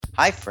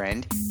Hi,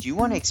 friend. Do you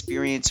want to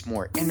experience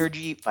more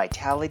energy,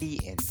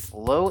 vitality, and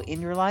flow in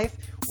your life?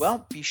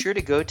 Well, be sure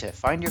to go to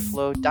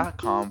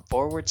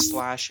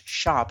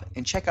findyourflow.com/shop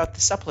and check out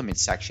the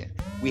supplements section.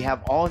 We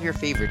have all of your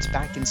favorites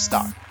back in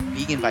stock.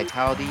 Vegan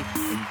Vitality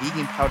and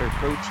Vegan Powder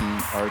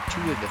Protein are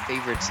two of the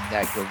favorites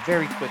that go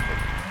very quickly.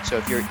 So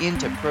if you're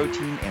into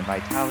protein and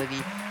vitality,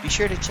 be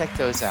sure to check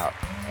those out.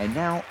 And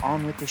now,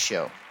 on with the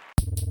show.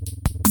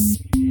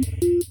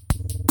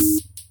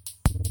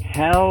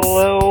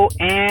 Hello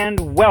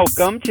and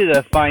welcome to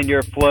the Find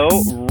Your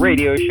Flow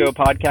radio show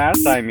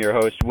podcast. I'm your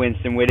host,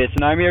 Winston Widdes,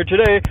 and I'm here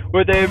today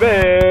with a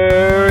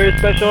very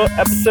special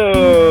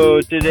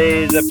episode.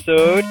 Today's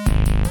episode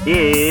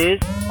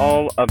is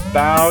all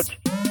about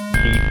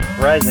the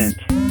present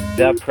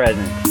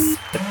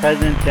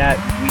that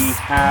we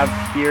have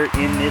here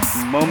in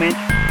this moment.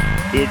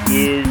 It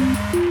is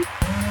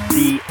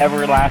the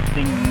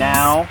everlasting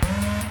now.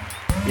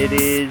 It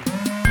is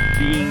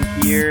being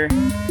here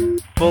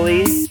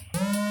fully,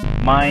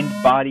 mind,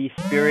 body,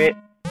 spirit,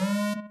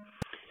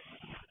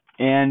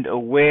 and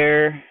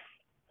aware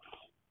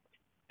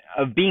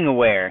of being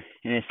aware,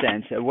 in a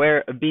sense,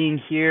 aware of being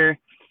here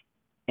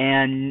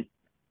and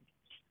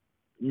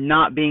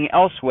not being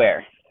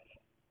elsewhere.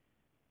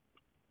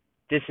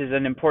 This is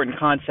an important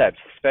concept,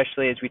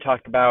 especially as we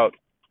talk about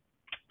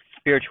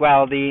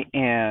spirituality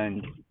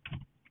and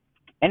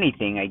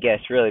anything, I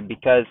guess, really,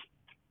 because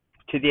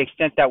to the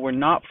extent that we're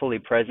not fully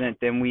present,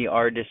 then we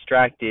are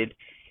distracted.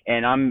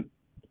 And I'm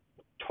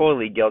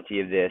totally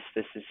guilty of this.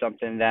 This is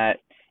something that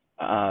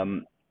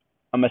I'm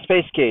a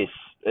space case,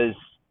 as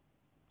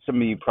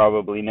some of you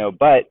probably know.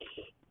 But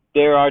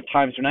there are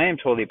times when I am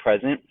totally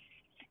present.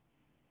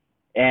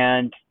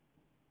 And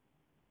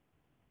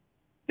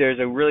there's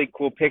a really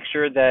cool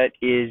picture that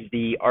is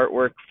the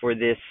artwork for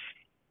this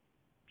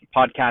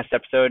podcast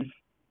episode.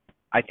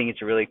 I think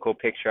it's a really cool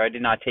picture. I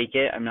did not take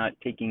it. I'm not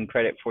taking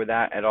credit for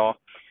that at all.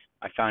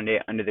 I found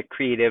it under the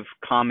Creative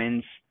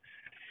Commons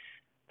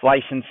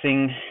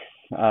licensing,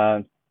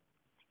 and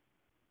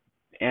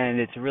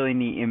it's a really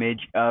neat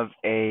image of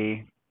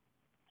a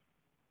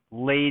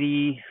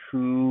lady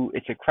who,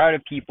 it's a crowd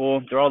of people,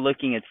 they're all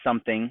looking at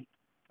something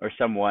or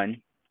someone,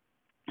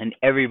 and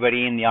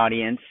everybody in the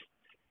audience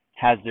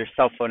has their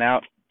cell phone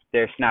out,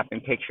 they're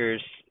snapping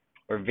pictures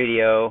or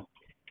video,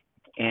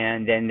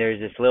 and then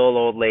there's this little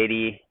old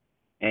lady,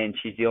 and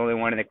she's the only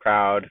one in the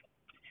crowd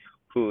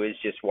who is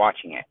just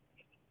watching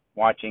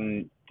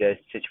the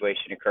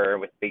situation occur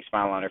with a big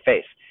smile on her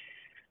face.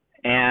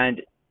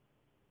 And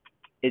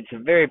it's a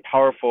very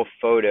powerful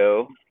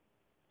photo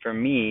for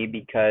me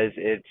because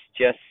it's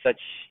just such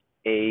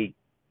a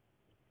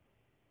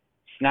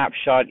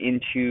snapshot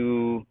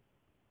into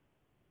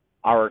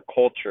our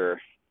culture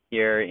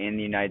here in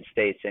the United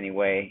States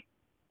anyway,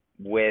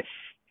 with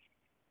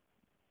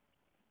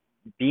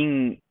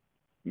being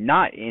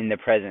not in the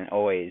present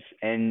always.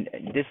 And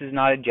this is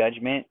not a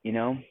judgment,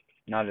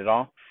 not at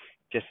all,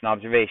 just an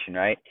observation,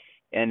 right?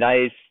 And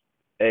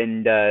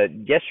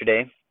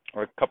yesterday,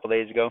 or a couple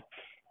days ago,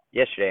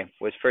 yesterday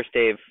was first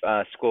day of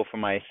school for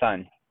my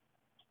son,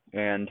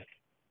 and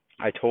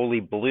I totally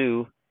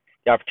blew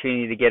the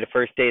opportunity to get a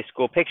first day of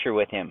school picture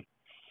with him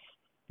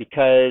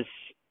because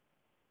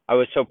I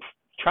was so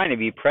trying to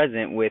be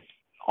present with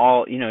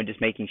all,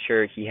 just making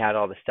sure he had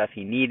all the stuff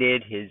he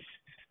needed, his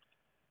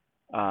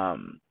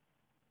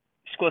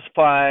school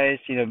supplies,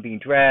 being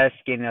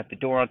dressed, getting out the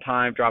door on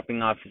time,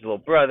 dropping off his little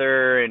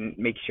brother, and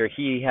making sure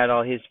he had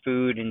all his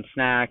food and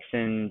snacks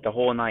and the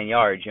whole 9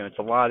 yards. It's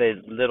a lot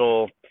of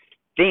little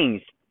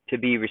things to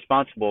be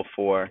responsible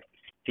for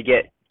to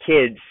get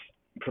kids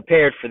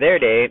prepared for their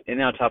day, and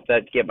then on top of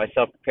that, to get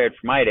myself prepared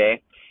for my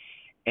day,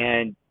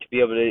 and to be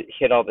able to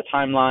hit all the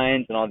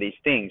timelines and all these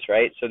things,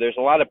 right? So there's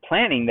a lot of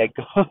planning that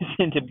goes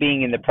into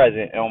being in the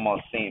present, it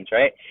almost seems,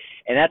 right?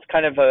 And that's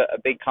kind of a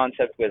big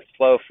concept with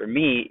flow for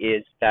me,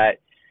 is that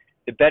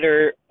the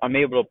better I'm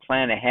able to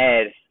plan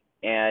ahead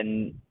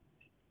and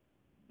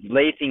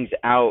lay things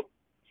out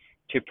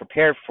to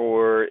prepare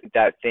for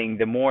that thing,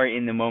 the more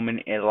in the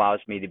moment it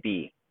allows me to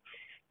be.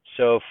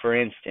 So, for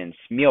instance,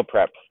 meal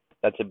prep.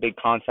 That's a big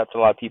concept a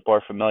lot of people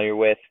are familiar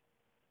with.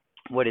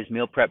 What is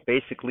meal prep?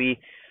 Basically,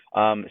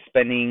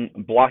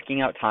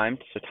 blocking out time,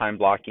 so time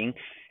blocking,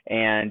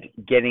 and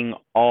getting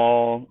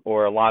all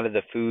or a lot of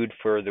the food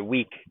for the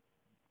week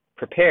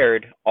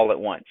prepared all at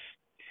once.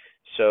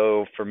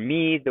 So for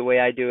me, the way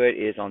I do it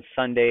is on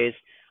Sundays,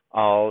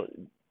 I'll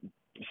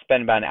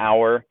spend about an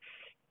hour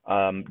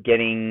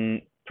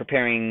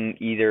preparing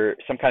either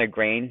some kind of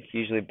grain,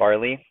 usually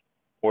barley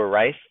or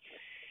rice.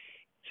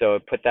 So I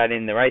put that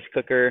in the rice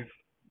cooker,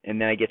 and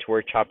then I get to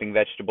work chopping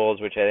vegetables,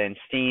 which I then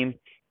steam,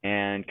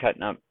 and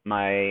cutting up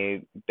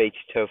my baked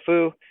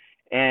tofu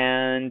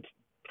and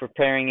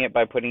preparing it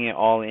by putting it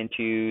all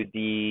into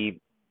the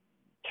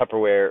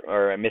Tupperware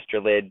or a Mr.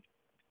 Lid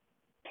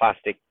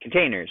plastic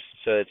containers.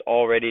 So it's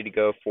all ready to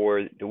go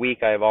for the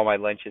week. I have all my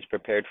lunches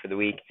prepared for the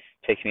week.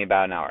 It takes me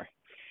about an hour.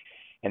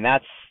 And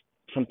that's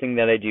something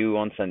that I do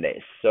on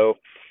Sundays. So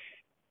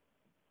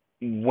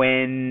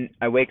when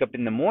I wake up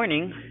in the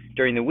morning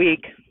during the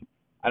week,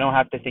 I don't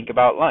have to think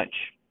about lunch.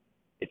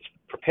 It's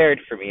prepared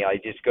for me. I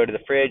just go to the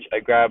fridge, I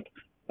grab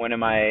one of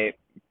my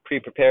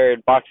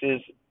pre-prepared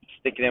boxes,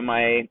 stick it in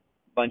my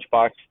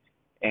lunchbox,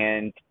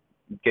 and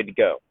good to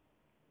go.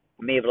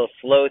 I'm able to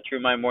flow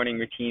through my morning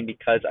routine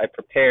because I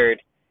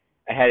prepared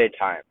ahead of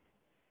time.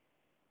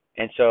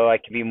 And so I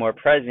can be more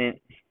present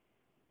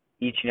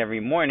each and every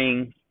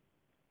morning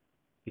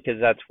because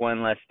that's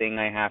one less thing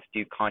I have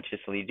to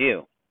consciously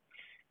do.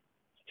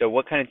 So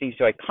what kind of things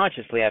do I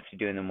consciously have to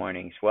do in the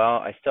mornings? Well,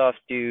 I still have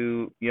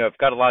to, I've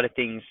got a lot of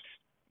things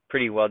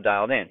pretty well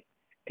dialed in.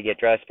 I get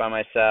dressed by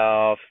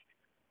myself,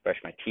 brush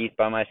my teeth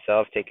by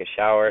myself, take a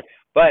shower,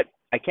 but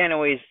I can't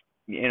always,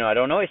 I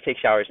don't always take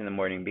showers in the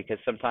morning because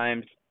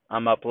sometimes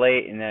I'm up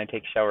late and then I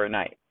take a shower at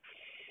night.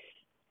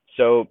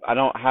 So I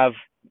don't have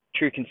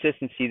true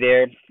consistency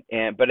there,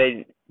 but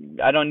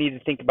I don't need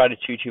to think about it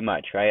too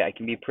much, right? I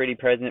can be pretty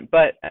present,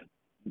 but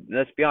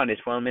let's be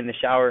honest, when I'm in the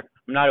shower,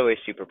 I'm not always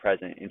super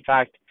present. In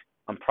fact,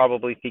 I'm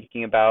probably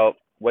thinking about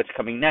what's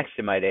coming next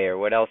in my day or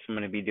what else I'm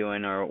going to be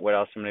doing or what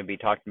else I'm going to be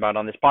talking about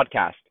on this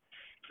podcast.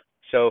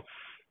 So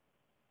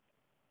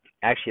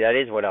actually, that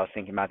is what I was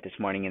thinking about this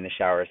morning in the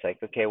shower. It's like,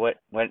 okay, what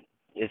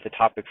is the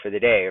topic for the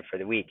day or for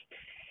the week?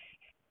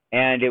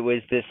 And it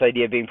was this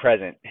idea of being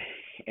present.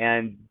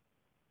 And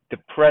the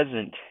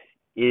present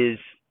is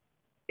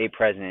a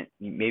present.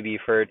 Maybe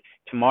you've heard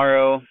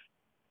tomorrow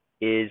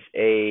is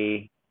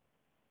a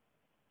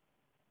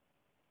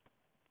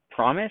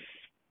promise.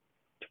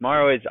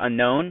 Tomorrow is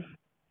unknown.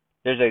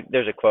 There's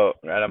a quote,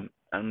 right?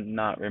 I'm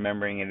not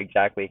remembering it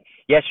exactly.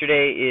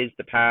 Yesterday is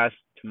the past.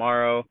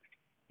 Tomorrow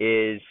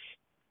is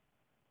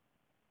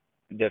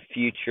the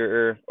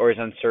future or is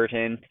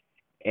uncertain,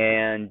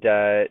 and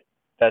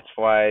that's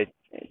why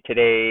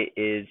today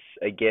is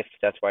a gift.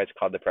 That's why it's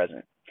called the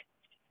present.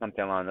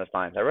 Something along those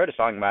lines. I wrote a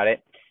song about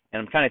it,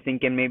 and I'm kind of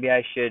thinking maybe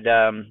I should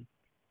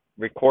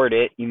record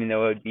it, even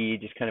though it would be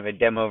just kind of a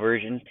demo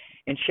version,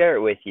 and share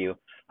it with you.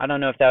 I don't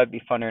know if that would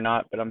be fun or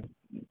not,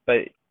 but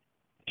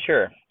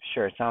sure,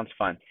 it sounds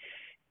fun.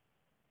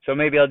 So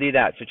maybe I'll do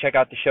that. So check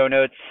out the show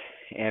notes,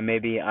 and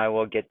maybe I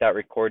will get that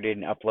recorded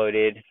and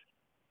uploaded.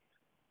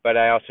 But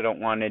I also don't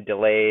want to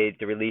delay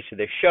the release of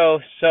the show,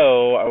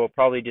 so I will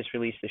probably just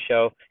release the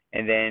show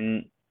and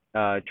then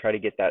try to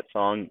get that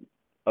song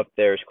up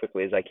there as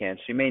quickly as I can.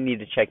 So you may need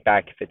to check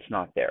back if it's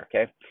not there,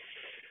 okay?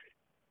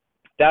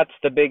 That's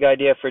the big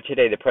idea for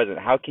today, the present.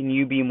 How can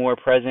you be more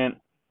present?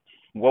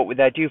 What would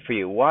that do for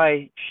you?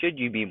 Why should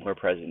you be more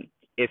present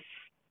if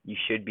you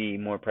should be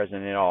more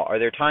present at all? Are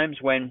there times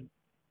when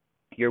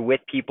you're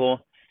with people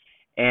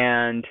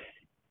and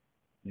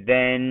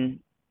then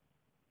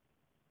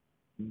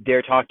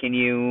they're talking to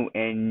you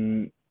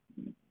and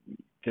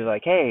they're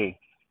like, hey,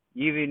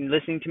 you even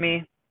listening to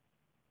me?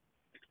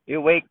 You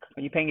awake?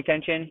 Are you paying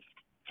attention?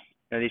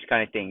 These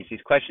kind of things.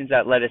 These questions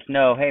that let us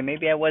know, hey,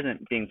 maybe I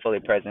wasn't being fully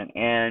present,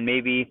 and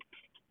maybe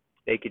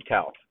they could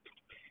tell.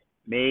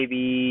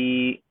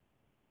 Maybe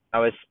I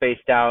was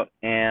spaced out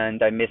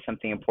and I missed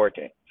something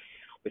important.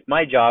 With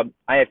my job,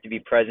 I have to be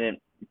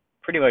present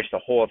pretty much the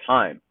whole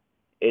time.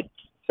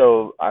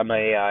 So I'm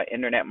a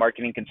internet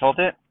marketing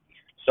consultant,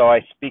 so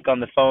I speak on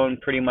the phone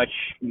pretty much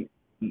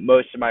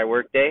most of my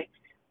workday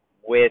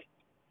with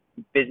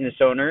business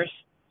owners,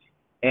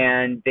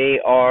 and they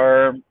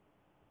are,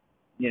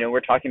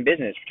 we're talking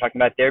business. We're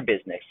talking about their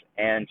business.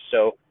 And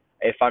so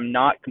if I'm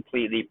not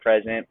completely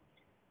present,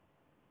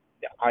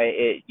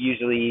 it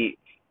usually,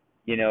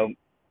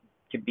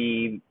 could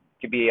be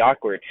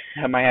awkward.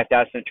 I might have to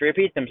ask them to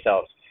repeat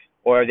themselves,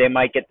 or they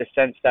might get the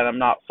sense that I'm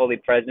not fully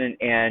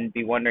present and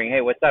be wondering,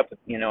 hey, what's up?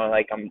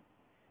 Like I'm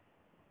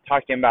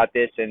talking about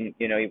this and,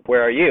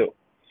 where are you?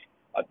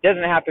 It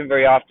doesn't happen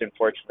very often,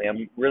 fortunately.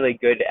 I'm really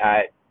good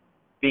at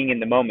being in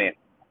the moment.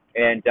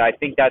 And I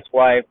think that's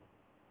why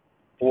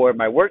for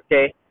my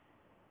workday,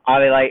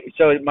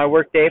 so my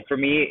workday for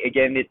me,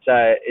 again,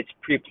 it's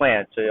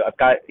pre-planned. So I've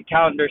got a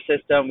calendar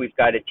system. We've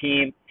got a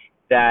team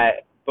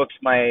that books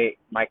my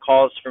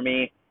calls for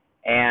me,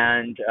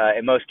 and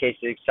in most cases,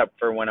 except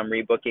for when I'm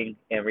rebooking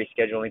and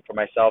rescheduling for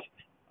myself,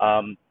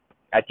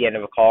 at the end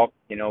of a call,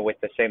 with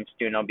the same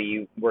student, I'll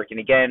be working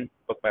again,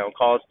 book my own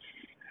calls.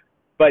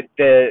 But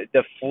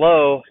the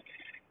flow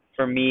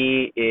for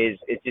me is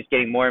it's just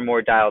getting more and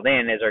more dialed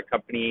in as our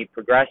company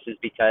progresses,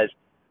 because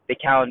the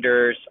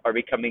calendars are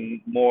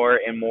becoming more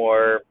and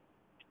more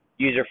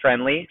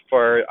user-friendly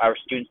for our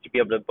students to be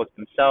able to book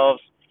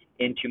themselves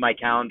into my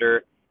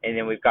calendar. And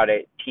then we've got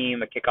a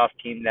kickoff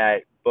team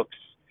that books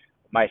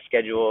my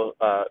schedule,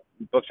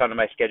 books onto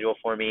my schedule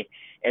for me.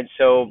 And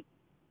so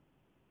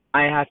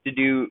I have to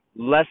do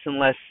less and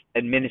less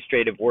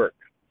administrative work.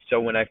 So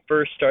when I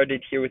first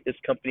started here with this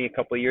company a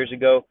couple of years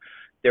ago,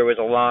 there was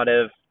a lot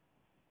of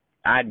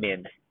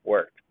admin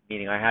work,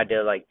 meaning I had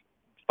to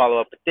follow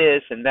up with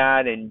this and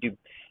that and do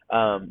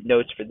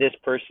notes for this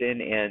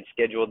person and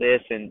schedule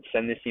this and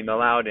send this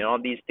email out and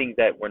all these things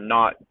that were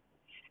not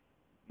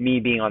me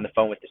being on the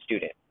phone with the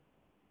student.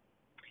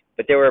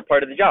 But they were a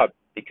part of the job,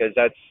 because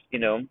that's,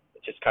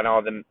 just kind of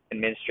all the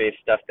administrative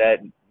stuff that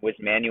was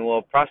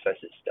manual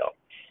processes still.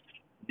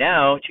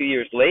 Now, 2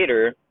 years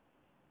later,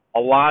 a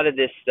lot of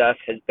this stuff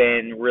has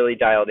been really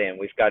dialed in.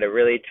 We've got a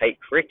really tight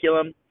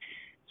curriculum,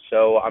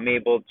 so I'm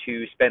able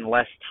to spend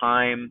less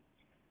time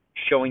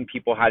showing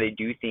people how to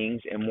do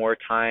things and more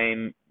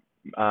time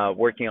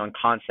working on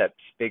concepts,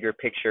 bigger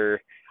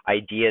picture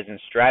ideas and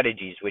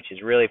strategies, which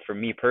is really for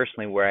me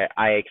personally where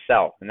I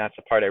excel. And that's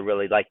the part I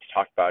really like to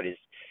talk about is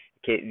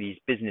these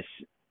business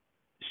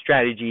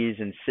strategies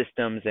and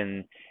systems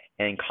and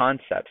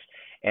concepts,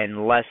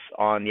 and less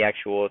on the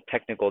actual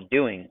technical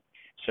doing.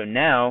 So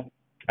now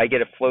I get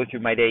to flow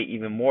through my day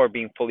even more,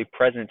 being fully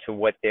present to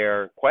what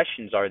their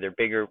questions are, their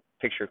bigger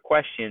picture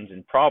questions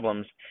and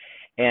problems,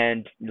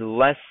 and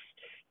less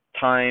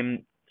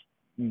time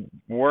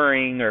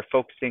worrying or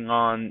focusing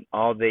on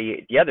all the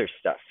other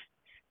stuff,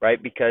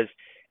 right? Because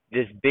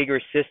this bigger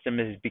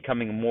system is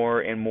becoming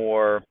more and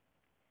more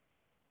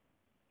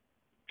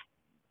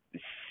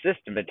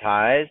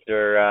systematized,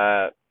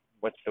 or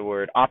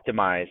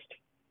optimized,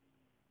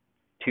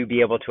 to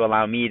be able to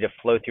allow me to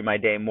flow through my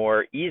day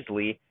more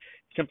easily,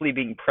 simply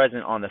being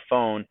present on the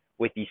phone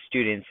with these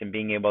students and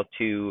being able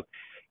to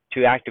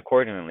act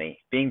accordingly.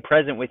 Being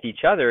present with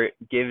each other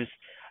gives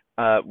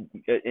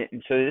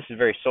and so this is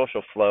very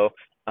social flow.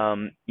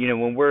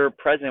 When we're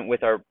present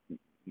with our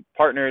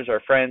partners,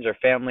 our friends, our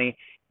family,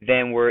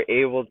 then we're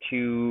able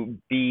to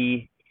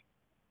be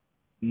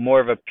more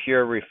of a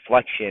pure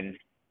reflection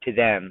to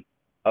them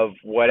of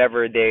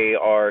whatever they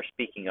are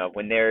speaking of.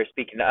 When they're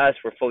speaking to us,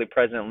 we're fully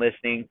present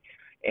listening,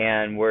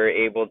 and we're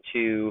able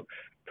to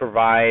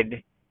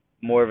provide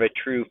more of a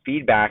true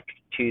feedback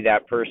to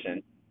that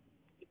person,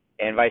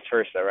 and vice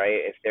versa, right?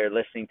 If they're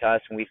listening to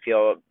us and we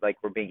feel like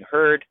we're being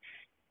heard,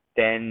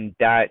 then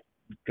that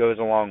goes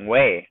a long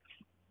way,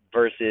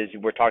 versus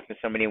we're talking to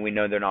somebody and we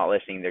know they're not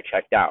listening, they're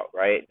checked out,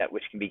 right? That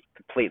which can be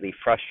completely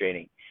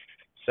frustrating.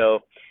 So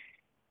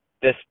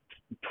this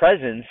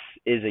presence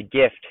is a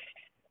gift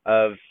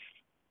of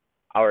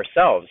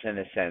ourselves in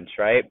a sense,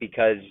 right?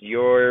 Because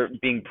you're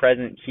being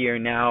present here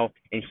now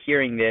and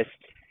hearing this.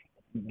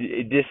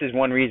 This is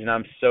one reason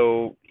I'm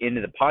so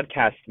into the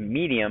podcast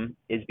medium,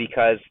 is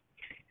because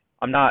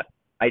I'm not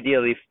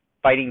ideally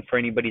fighting for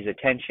anybody's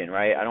attention,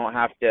 right? I don't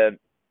have to,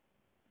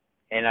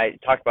 and I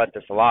talk about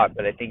this a lot,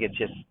 but I think it's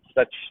just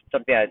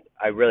something that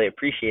I really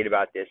appreciate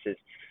about this is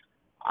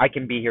I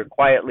can be here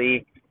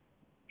quietly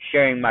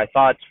sharing my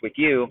thoughts with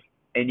you,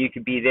 and you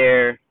could be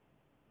there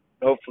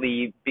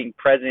hopefully being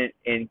present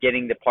and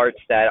getting the parts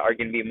that are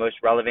going to be most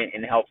relevant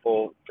and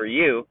helpful for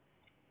you.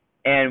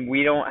 And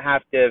we don't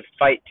have to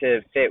fight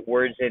to fit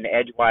words in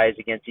edgewise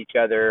against each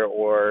other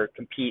or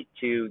compete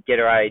to get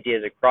our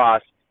ideas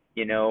across,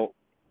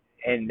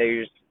 and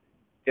there's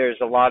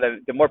a lot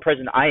of, the more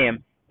present I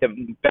am,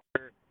 the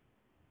better.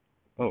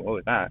 Oh, what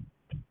was that?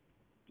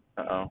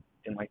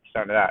 Didn't like the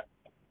sound of that.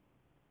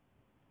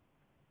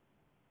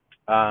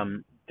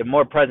 The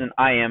more present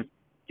I am,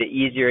 the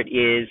easier it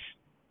is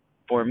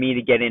for me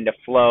to get into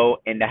flow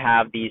and to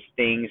have these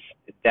things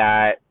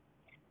that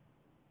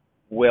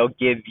will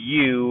give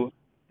you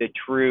the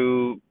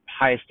true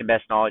highest and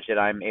best knowledge that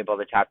I'm able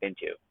to tap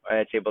into.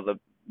 It's able to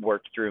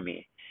work through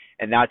me.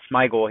 And that's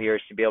my goal here,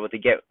 is to be able to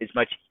get as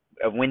much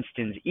of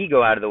Winston's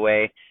ego out of the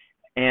way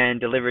and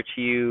deliver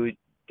to you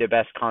the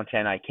best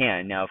content I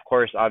can. Now, of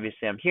course,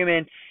 obviously I'm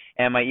human,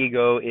 and my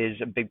ego is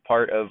a big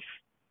part of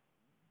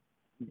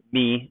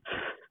me.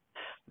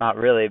 Not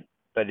really,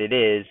 but it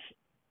is.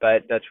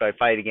 But that's what I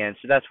fight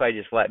against. So that's why I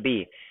just let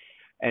be.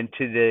 And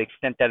to the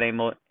extent that I'm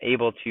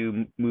able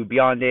to move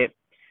beyond it,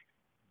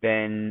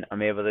 then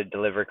I'm able to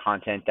deliver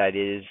content that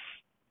is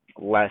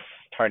less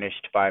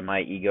tarnished by my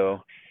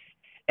ego.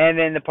 And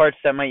then the parts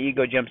that my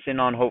ego jumps in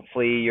on,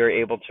 hopefully you're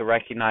able to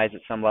recognize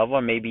at some level,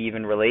 and maybe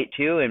even relate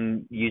to,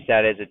 and use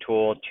that as a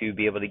tool to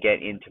be able to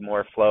get into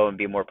more flow and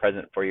be more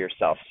present for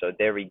yourself. So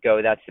there we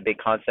go. That's the big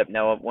concept.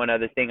 Now, one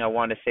other thing I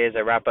want to say as I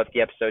wrap up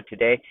the episode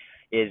today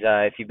is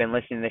if you've been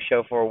listening to the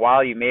show for a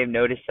while, you may have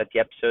noticed that the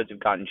episodes have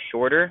gotten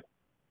shorter,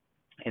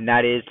 and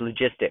that is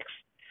logistics.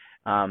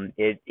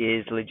 It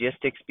is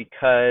logistics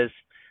because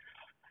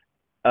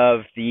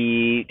of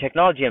the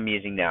technology I'm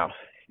using now.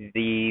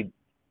 The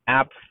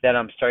app that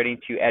I'm starting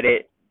to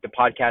edit the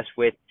podcast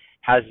with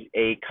has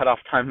a cutoff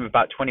time of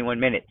about 21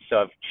 minutes. So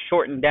I've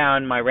shortened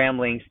down my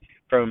ramblings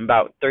from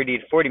about 30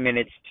 to 40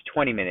 minutes to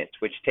 20 minutes,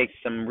 which takes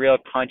some real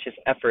conscious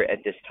effort at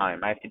this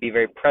time. I have to be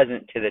very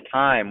present to the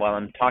time while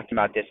I'm talking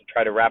about this and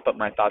try to wrap up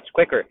my thoughts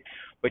quicker,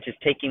 which is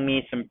taking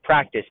me some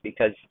practice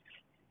because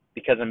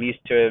I'm used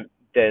to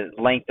the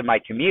length of my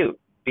commute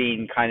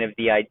being kind of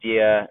the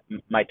idea,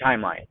 my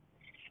timeline.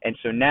 And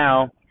so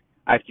now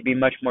I have to be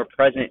much more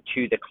present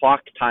to the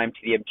clock time, to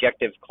the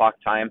objective clock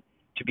time,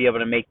 to be able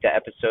to make the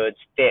episodes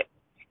fit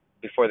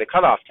before the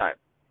cutoff time.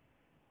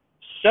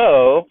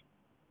 So,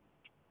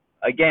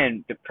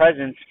 again, the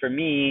presence for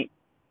me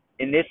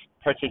in this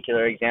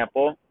particular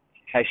example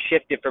has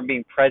shifted from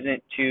being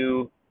present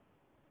to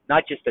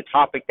not just the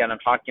topic that I'm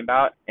talking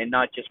about and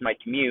not just my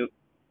commute,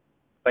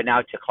 but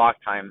now to clock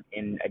time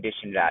in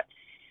addition to that.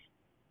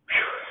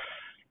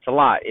 It's a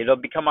lot. It'll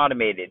become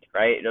automated,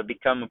 right? It'll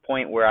become a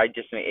point where I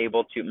just am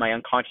able to, my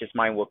unconscious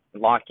mind will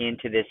lock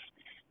into this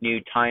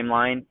new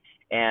timeline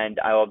and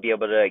I will be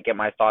able to get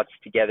my thoughts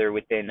together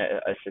within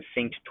a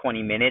succinct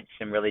 20 minutes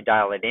and really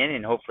dial it in.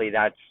 And hopefully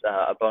that's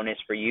a bonus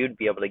for you to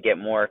be able to get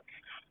more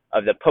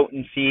of the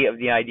potency of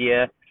the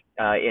idea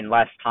in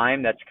less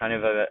time. That's kind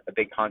of a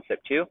big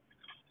concept too.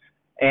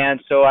 And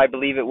so I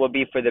believe it will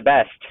be for the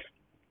best.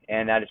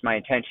 And that is my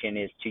intention,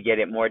 is to get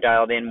it more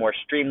dialed in, more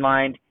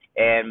streamlined,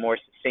 and more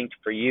succinct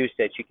for you so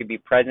that you can be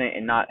present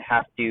and not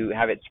have to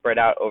have it spread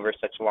out over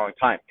such a long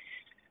time.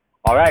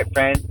 All right,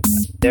 friends,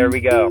 there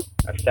we go.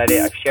 I've said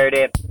it, I've shared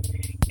it.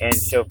 And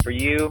so for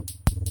you,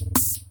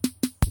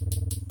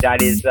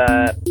 that is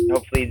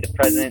hopefully the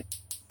present,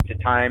 the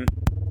time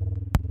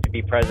to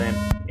be present,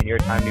 and your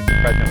time to be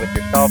present with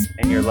yourself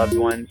and your loved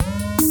ones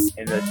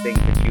and those things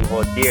that you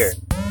hold dear.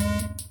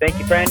 Thank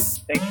you, friend.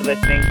 Thanks for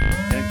listening.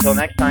 And until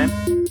next time,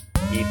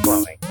 be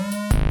flowing.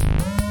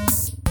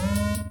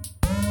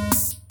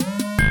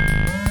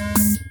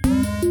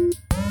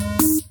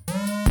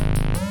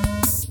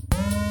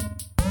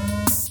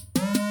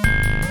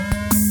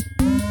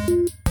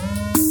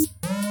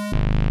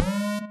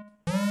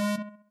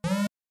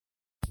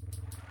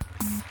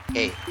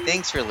 Hey,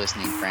 thanks for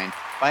listening, friend.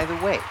 By the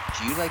way,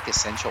 do you like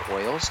essential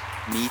oils?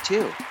 Me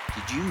too.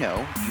 Did you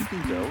know you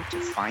can go to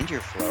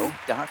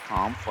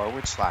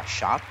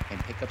findyourflow.com/shop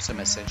and pick up some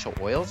essential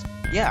oils?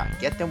 Yeah,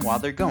 get them while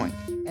they're going.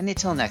 And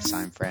until next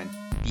time, friend,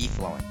 be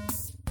flowing.